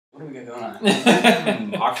What do we got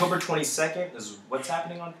going on? October 22nd is what's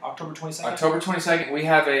happening on October 22nd? October 22nd, we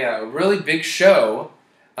have a really big show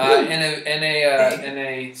in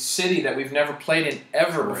a city that we've never played in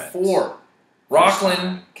ever before.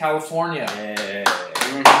 Rockland, California. Yeah.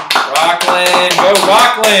 Rockland, go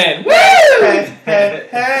Rockland! Woo!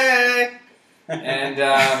 Hey.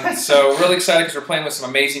 And so really excited because we're playing with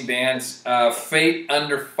some amazing bands. Fate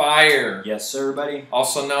Under Fire. Yes, sir, buddy.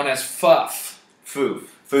 Also known as Fuff. Foof.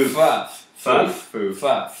 Fuff. Fuff.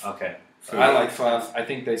 Fuff. Okay. I like Fuff. I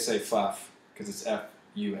think they say Fuff because it's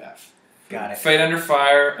F-U-F. Got it. Fate Under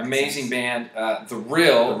Fire, amazing band. The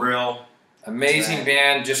Real. Amazing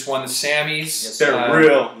band, just won the Sammys. Yes, They're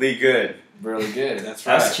really good. Really good, that's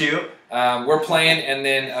right. That's cute. We're playing, and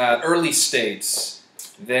then Early States.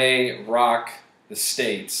 They rock the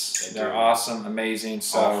States. They're awesome, amazing.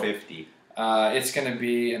 So All 50. it's going to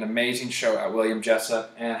be an amazing show at William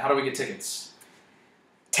Jessup. And how do we get tickets?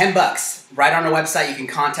 $10. Right on our website. You can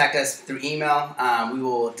contact us through email. We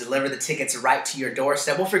will deliver the tickets right to your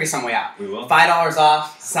doorstep. We'll figure some way out. We will. $5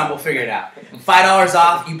 off. Some will figure it out. $5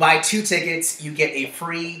 off. You buy 2 tickets. You get a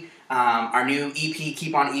free, our new EP,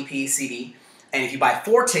 Keep On EP CD. And if you buy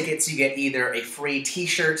 4 tickets, you get either a free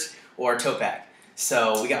t-shirt or a tote bag.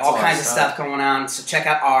 So we got all kinds of stuff going on. So check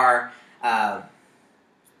out our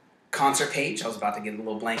concert page. I was about to get a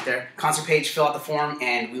little blank there. Concert page, fill out the form,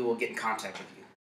 and we will get in contact with you.